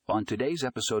On today's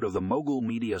episode of the Mogul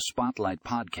Media Spotlight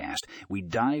podcast, we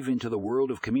dive into the world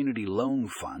of community loan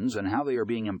funds and how they are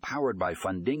being empowered by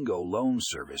Fundingo loan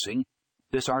servicing.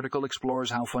 This article explores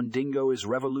how Fundingo is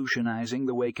revolutionizing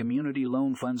the way community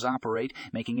loan funds operate,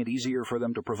 making it easier for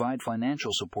them to provide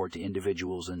financial support to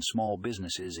individuals and small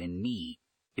businesses in need.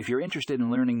 If you're interested in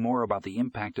learning more about the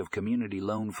impact of community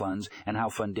loan funds and how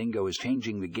Fundingo is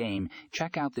changing the game,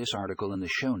 check out this article in the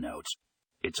show notes.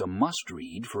 It's a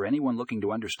must-read for anyone looking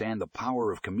to understand the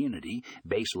power of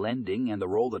community-based lending and the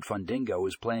role that Fundingo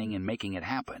is playing in making it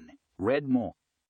happen. Read more